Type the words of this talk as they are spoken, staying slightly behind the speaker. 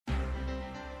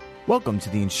Welcome to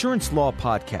the Insurance Law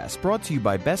Podcast, brought to you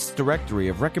by Best's Directory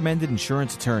of Recommended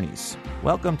Insurance Attorneys.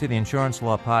 Welcome to the Insurance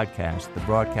Law Podcast, the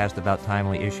broadcast about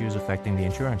timely issues affecting the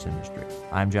insurance industry.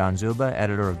 I'm John Zuba,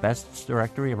 editor of Best's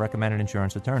Directory of Recommended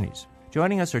Insurance Attorneys.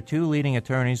 Joining us are two leading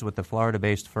attorneys with the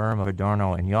Florida-based firm of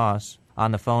Adorno and Yoss.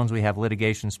 On the phones, we have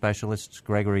litigation specialists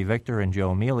Gregory Victor and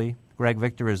Joe Mealy. Greg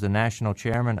Victor is the national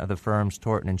chairman of the firm's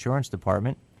Tort and Insurance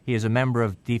Department. He is a member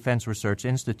of Defense Research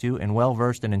Institute and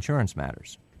well-versed in insurance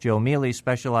matters. Joe Mealy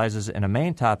specializes in a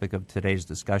main topic of today's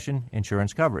discussion,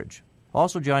 insurance coverage.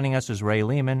 Also joining us is Ray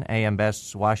Lehman, AM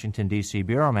Best's Washington, D.C.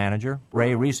 Bureau Manager.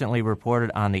 Ray recently reported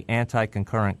on the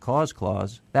Anti-Concurrent Cause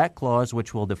Clause. That clause,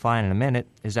 which we'll define in a minute,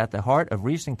 is at the heart of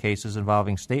recent cases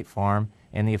involving State Farm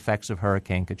and the effects of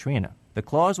Hurricane Katrina. The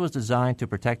clause was designed to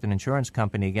protect an insurance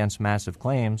company against massive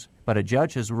claims, but a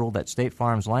judge has ruled that State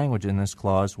Farm's language in this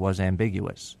clause was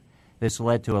ambiguous. This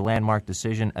led to a landmark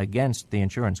decision against the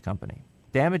insurance company.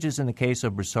 Damages in the case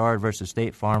of Broussard versus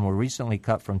State Farm were recently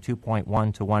cut from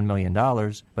 $2.1 to $1 million,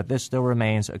 but this still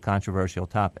remains a controversial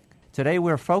topic. Today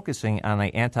we're focusing on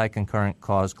the Anti-Concurrent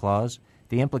Cause Clause,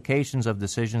 the implications of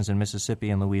decisions in Mississippi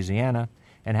and Louisiana,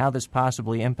 and how this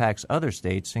possibly impacts other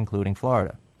states, including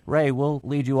Florida. Ray, we'll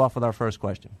lead you off with our first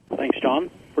question. Thanks,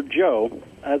 John. For Joe,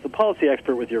 as a policy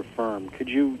expert with your firm, could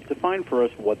you define for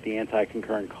us what the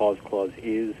Anti-Concurrent Cause Clause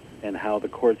is and how the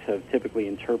courts have typically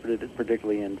interpreted it,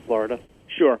 particularly in Florida?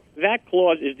 Sure. That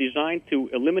clause is designed to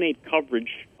eliminate coverage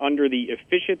under the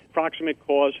efficient proximate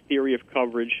cause theory of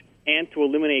coverage and to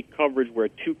eliminate coverage where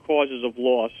two causes of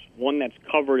loss, one that's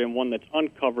covered and one that's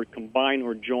uncovered, combine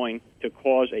or join to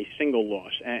cause a single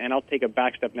loss. And I'll take a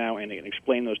back step now and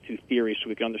explain those two theories so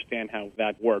we can understand how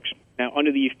that works. Now,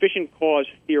 under the efficient cause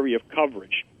theory of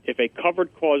coverage, if a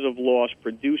covered cause of loss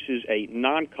produces a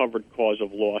non-covered cause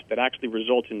of loss that actually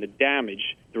results in the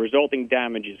damage, the resulting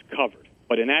damage is covered.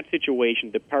 But in that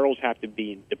situation, the perils have to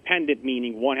be independent,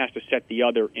 meaning one has to set the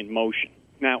other in motion.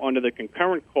 Now, under the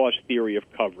concurrent cause theory of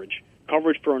coverage,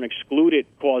 coverage for an excluded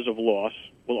cause of loss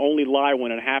will only lie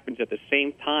when it happens at the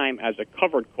same time as a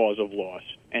covered cause of loss.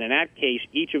 And in that case,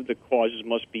 each of the causes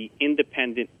must be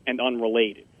independent and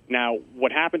unrelated. Now,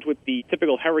 what happens with the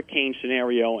typical hurricane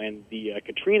scenario and the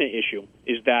Katrina issue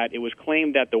is that it was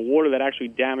claimed that the water that actually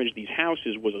damaged these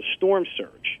houses was a storm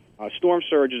surge. A storm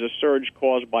surge is a surge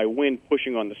caused by wind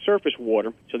pushing on the surface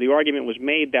water. So the argument was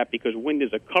made that because wind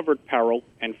is a covered peril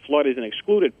and flood is an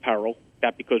excluded peril,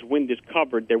 that because wind is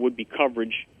covered, there would be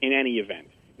coverage in any event.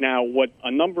 Now, what a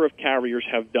number of carriers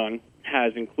have done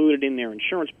has included in their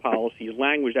insurance policies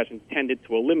language that's intended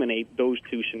to eliminate those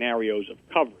two scenarios of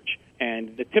coverage.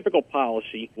 And the typical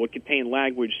policy would contain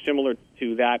language similar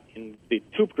to that in the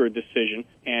Tupker decision,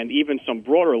 and even some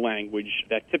broader language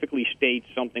that typically states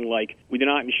something like, we do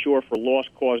not insure for loss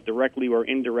caused directly or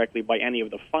indirectly by any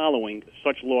of the following.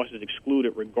 Such loss is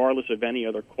excluded regardless of any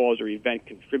other cause or event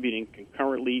contributing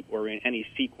concurrently or in any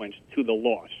sequence to the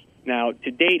loss. Now,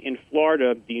 to date in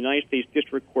Florida, the United States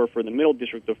District Court for the Middle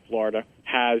District of Florida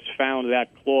has found that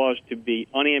clause to be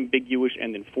unambiguous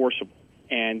and enforceable.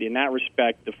 And in that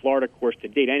respect, the Florida courts to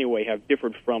date anyway have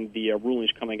differed from the rulings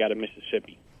coming out of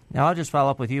Mississippi. Now, I'll just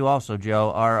follow up with you also,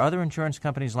 Joe. Are other insurance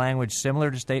companies' language similar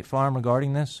to State Farm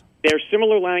regarding this? There's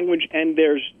similar language and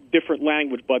there's different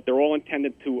language, but they're all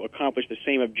intended to accomplish the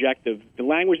same objective. The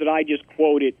language that I just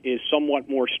quoted is somewhat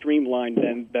more streamlined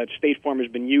than that State Farm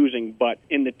has been using, but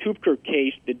in the Tupker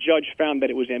case, the judge found that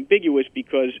it was ambiguous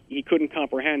because he couldn't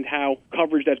comprehend how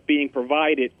coverage that's being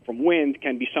provided from wind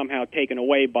can be somehow taken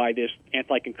away by this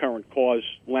anti-concurrent cause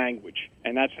language.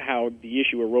 And that's how the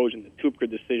issue arose in the Tupker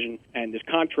decision, and is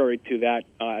contrary to that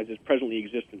as it presently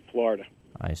exists in Florida.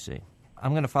 I see.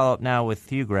 I'm going to follow up now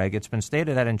with you, Greg. It's been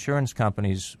stated that insurance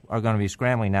companies are going to be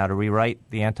scrambling now to rewrite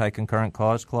the anti-concurrent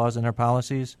cause clause in their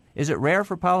policies. Is it rare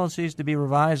for policies to be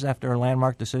revised after a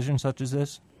landmark decision such as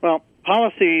this? Well,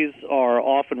 policies are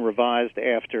often revised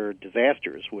after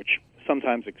disasters, which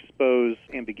sometimes expose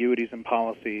ambiguities in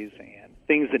policies and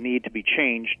things that need to be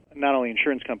changed. Not only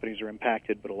insurance companies are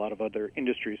impacted, but a lot of other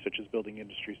industries, such as building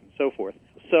industries and so forth.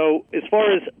 So as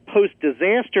far as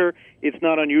post-disaster, it's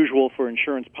not unusual for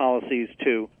insurance policies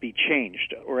to be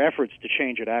changed, or efforts to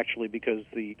change it, actually, because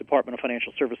the Department of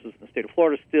Financial Services in the state of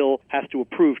Florida still has to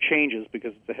approve changes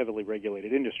because it's a heavily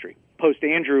regulated industry.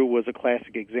 Post-Andrew was a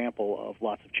classic example of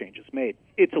lots of changes made.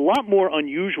 It's a lot more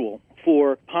unusual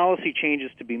for policy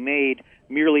changes to be made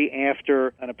merely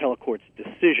after an appellate court's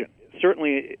decision.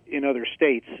 certainly in other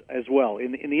states as well.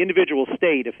 In the individual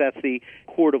state, if that's the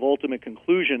court of ultimate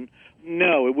conclusion,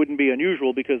 no, it wouldn't be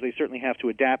unusual because they certainly have to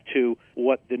adapt to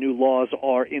what the new laws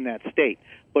are in that state.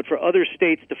 But for other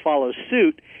states to follow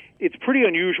suit, it's pretty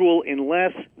unusual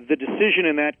unless the decision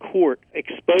in that court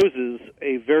exposes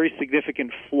a very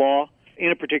significant flaw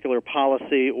in a particular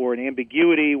policy or an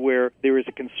ambiguity where there is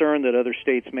a concern that other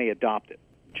states may adopt it.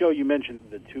 Joe, you mentioned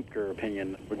the Tupker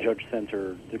opinion where Judge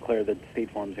Center declared that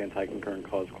State Farm's anti-concurrent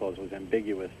cause clause was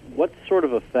ambiguous. What sort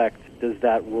of effect does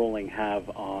that ruling have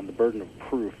on the burden of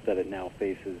proof that it now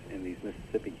faces in these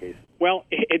Mississippi cases? Well,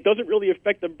 it doesn't really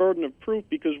affect the burden of proof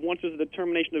because once there's a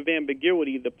determination of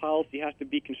ambiguity, the policy has to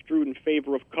be construed in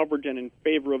favor of coverage and in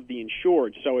favor of the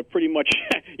insured. So it pretty much,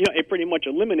 it pretty much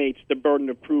eliminates the burden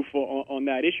of proof on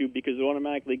that issue because it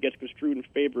automatically gets construed in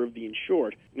favor of the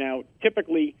insured. Now,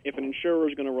 typically, if an insurer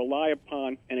is going to rely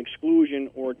upon an exclusion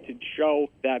or to show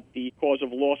that the cause of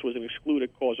loss was an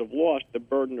excluded cause of loss, the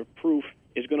burden of proof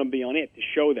is going to be on it to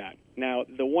show that. Now,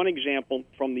 the one example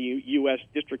from the U.S.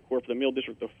 District Court for the Middle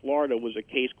District of Florida was a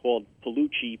case called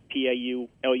Paulucci,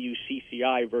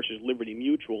 P-A-U-L-U-C-C-I versus Liberty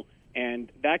Mutual, and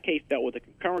that case dealt with a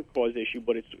concurrent cause issue,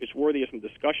 but it's worthy of some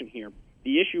discussion here.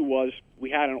 The issue was we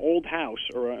had an old house,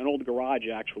 or an old garage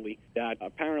actually, that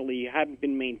apparently hadn't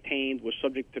been maintained, was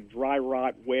subject to dry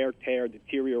rot, wear, tear,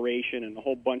 deterioration, and a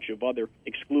whole bunch of other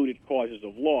excluded causes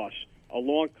of loss.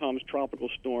 Along comes Tropical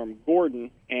Storm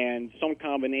Gordon, and some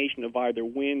combination of either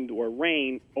wind or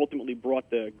rain ultimately brought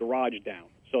the garage down.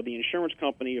 So the insurance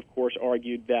company, of course,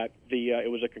 argued that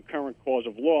it was a concurrent cause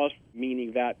of loss,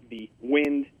 meaning that the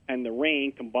wind and the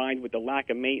rain combined with the lack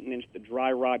of maintenance, the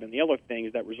dry rot, and the other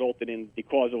things that resulted in the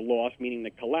cause of loss, meaning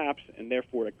the collapse, and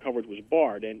therefore the coverage was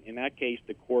barred. And in that case,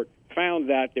 the court found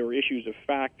that there were issues of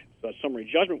fact. Summary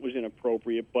judgment was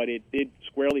inappropriate, but it did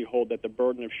squarely hold that the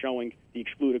burden of showing the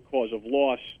excluded cause of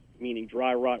loss, meaning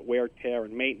dry rot, wear, tear,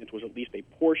 and maintenance, was at least a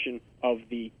portion of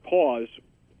the cause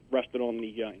rested on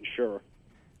the insurer.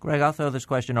 Greg, I'll throw this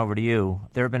question over to you.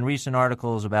 There have been recent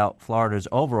articles about Florida's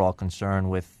overall concern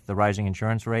with the rising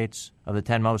insurance rates. Of the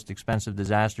 10 most expensive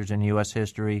disasters in U.S.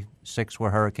 history, 6 were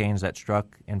hurricanes that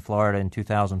struck in Florida in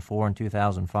 2004 and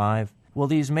 2005. Will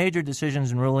these major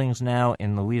decisions and rulings now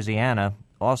in Louisiana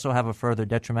also have a further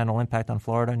detrimental impact on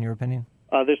Florida, in your opinion?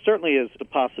 There certainly is the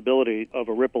possibility of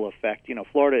a ripple effect.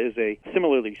 Florida is a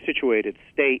similarly situated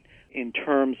state in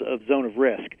terms of zone of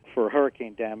risk for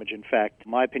hurricane damage. In fact,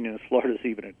 my opinion is Florida is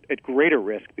even at greater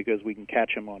risk because we can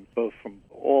catch them on both from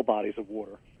all bodies of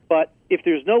water. But if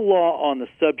there's no law on the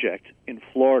subject in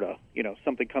Florida,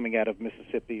 something coming out of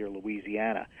Mississippi or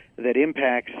Louisiana that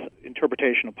impacts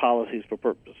interpretation of policies for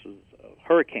purposes of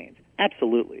hurricanes,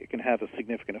 absolutely, it can have a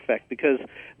significant effect because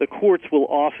the courts will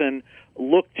often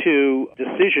look to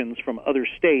decisions from other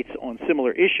states on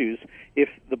similar issues if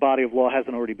the body of law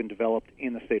hasn't already been developed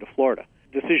in the state of Florida.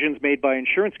 Decisions made by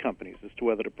insurance companies as to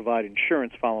whether to provide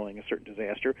insurance following a certain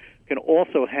disaster can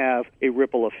also have a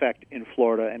ripple effect in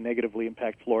Florida and negatively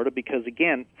impact Florida because,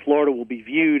 again, Florida will be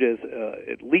viewed as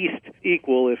at least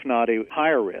equal, if not a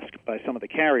higher risk by some of the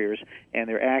carriers, and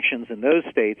their actions in those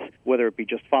states, whether it be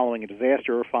just following a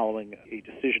disaster or following a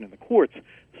decision in the courts,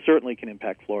 certainly can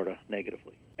impact Florida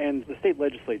negatively. And the state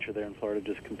legislature there in Florida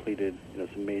just completed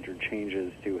some major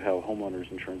changes to how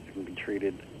homeowners insurance can be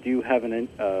treated. Do you have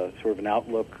sort of an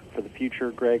outlook for the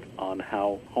future, Greg, on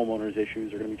how homeowners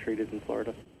issues are going to be treated in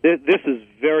Florida? This is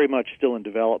very much still in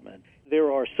development.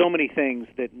 There are so many things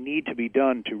that need to be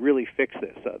done to really fix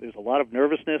this. There's a lot of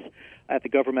nervousness at the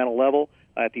governmental level,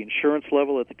 at the insurance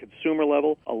level, at the consumer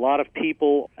level. A lot of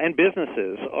people and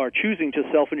businesses are choosing to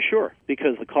self-insure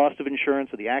because the cost of insurance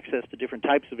or the access to different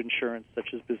types of insurance, such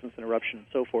as business interruption and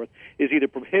so forth, is either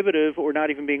prohibitive or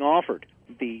not even being offered.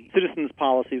 The citizens'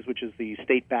 policies, which is the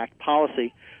state-backed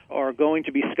policy, are going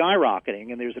to be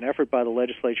skyrocketing, and there's an effort by the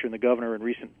legislature and the governor in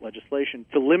recent legislation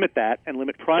to limit that and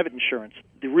limit private insurance.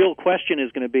 The real question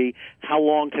is going to be how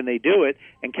long can they do it,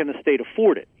 and can the state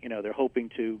afford it? They're hoping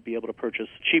to be able to purchase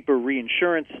cheaper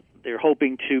reinsurance. They're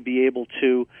hoping to be able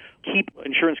to keep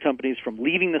insurance companies from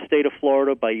leaving the state of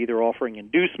Florida by either offering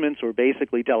inducements or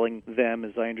basically telling them,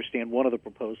 as I understand one of the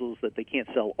proposals, that they can't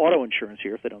sell auto insurance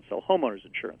here if they don't sell homeowners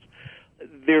insurance.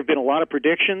 There have been a lot of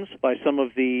predictions by some of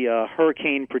the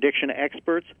hurricane prediction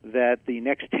experts that the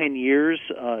next 10 years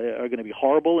are going to be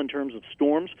horrible in terms of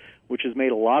storms, which has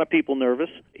made a lot of people nervous.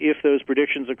 If those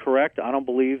predictions are correct, I don't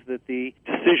believe that the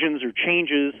decisions or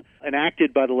changes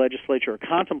enacted by the legislature or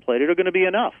contemplated are going to be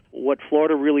enough. What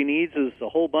Florida really needs is a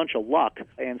whole bunch of luck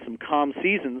and some calm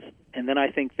seasons, and then I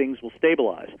think things will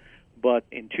stabilize. But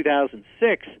in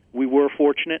 2006, we were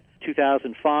fortunate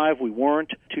 2005, we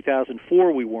weren't.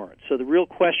 2004, we weren't. So the real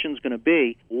question is going to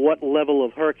be, what level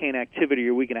of hurricane activity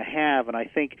are we going to have? And I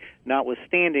think,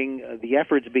 notwithstanding the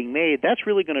efforts being made, that's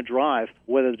really going to drive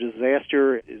whether the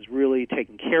disaster is really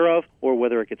taken care of or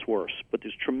whether it gets worse. But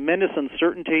there's tremendous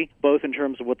uncertainty, both in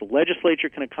terms of what the legislature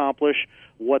can accomplish,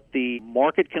 what the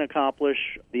market can accomplish,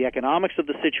 the economics of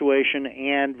the situation,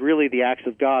 and really the acts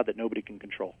of God that nobody can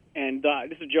control. And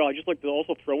this is Joe. I'd just like to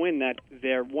also throw in that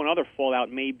one other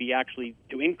fallout may be actually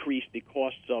to increase the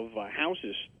costs of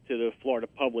houses to the Florida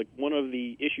public. One of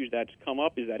the issues that's come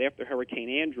up is that after Hurricane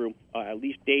Andrew, at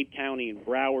least Dade County and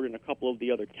Broward and a couple of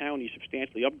the other counties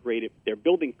substantially upgraded their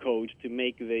building codes to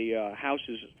make the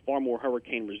houses far more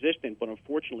hurricane resistant. But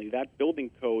unfortunately, that building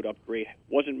code upgrade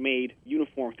wasn't made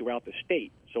uniform throughout the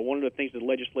state. So one of the things that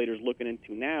legislators are looking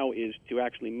into now is to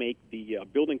actually make the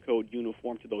building code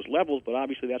uniform to those levels, but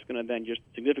obviously that's going to then just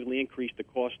significantly increase the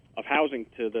cost of housing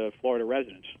to the Florida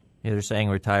residents. Yeah, they're saying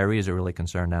retirees are really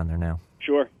concerned down there now.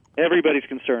 Sure. Everybody's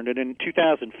concerned. And in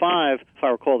 2005, if I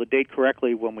recall the date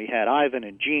correctly, when we had Ivan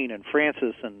and Gene and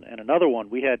Francis and another one,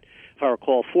 we had, if I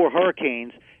recall, 4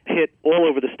 hurricanes hit all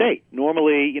over the state.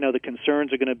 Normally, the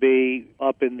concerns are going to be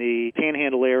up in the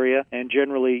Panhandle area and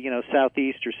generally,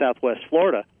 southeast or southwest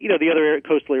Florida. The other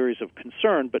coastal areas of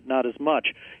concern, but not as much.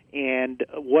 And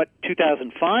what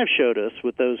 2005 showed us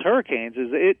with those hurricanes is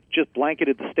it just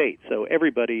blanketed the state. So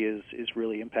everybody is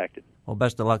really impacted. Well,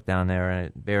 best of luck down there, and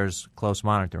it bears close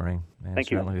monitoring. And Thank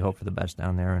you. Certainly we hope for the best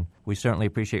down there, and we certainly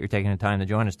appreciate your taking the time to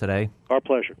join us today. Our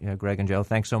pleasure. Yeah, Greg and Joe,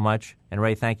 thanks so much. And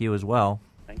Ray, thank you as well.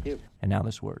 Thank you. And now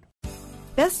this word.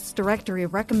 Best's directory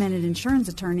of recommended insurance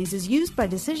attorneys is used by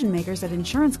decision makers at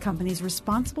insurance companies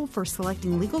responsible for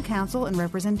selecting legal counsel and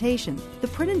representation. The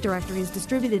printed directory is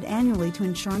distributed annually to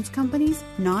insurance companies,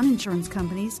 non-insurance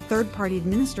companies, third-party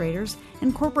administrators,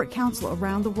 and corporate counsel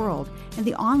around the world, and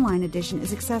the online edition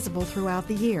is accessible throughout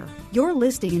the year. Your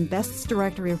listing in Best's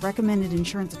directory of recommended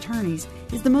insurance attorneys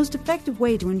is the most effective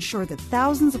way to ensure that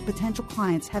thousands of potential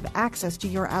clients have access to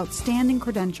your outstanding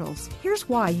credentials. Here's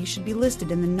why you should be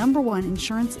listed in the #1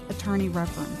 insurance attorney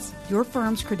reference. Your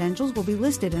firm's credentials will be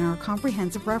listed in our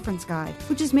comprehensive reference guide,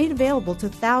 which is made available to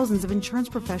thousands of insurance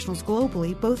professionals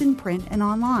globally, both in print and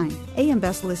online. AM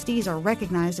Best listees are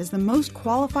recognized as the most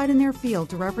qualified in their field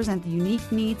to represent the unique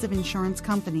needs of insurance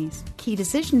companies. Key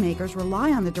decision makers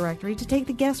rely on the directory to take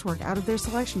the guesswork out of their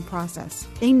selection process.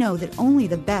 They know that only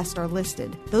the best are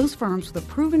listed, those firms with a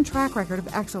proven track record of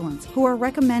excellence who are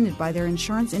recommended by their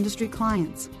insurance industry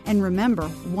clients. And remember,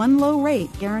 one low rate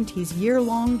guarantees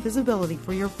year-long visibility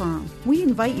for your firm. We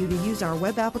invite you to use our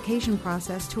web application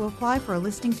process to apply for a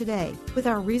listing today. With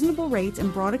our reasonable rates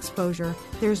and broad exposure,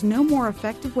 there's no more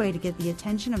effective way to get the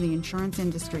attention of the insurance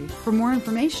industry. For more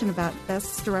information about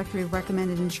Best's directory of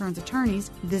recommended insurance attorneys,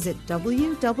 visit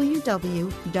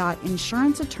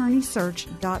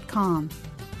www.insuranceattorneysearch.com.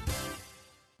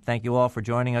 Thank you all for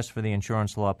joining us for the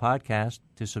Insurance Law Podcast.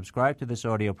 To subscribe to this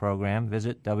audio program,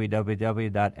 visit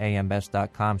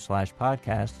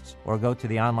www.ambest.com/podcasts or go to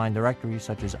the online directories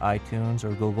such as iTunes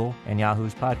or Google and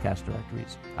Yahoo's podcast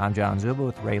directories. I'm John Zuba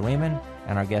with Ray Lehman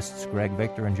and our guests Greg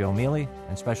Victor and Joe Mealy,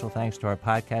 and special thanks to our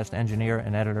podcast engineer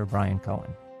and editor Brian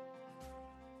Cohen.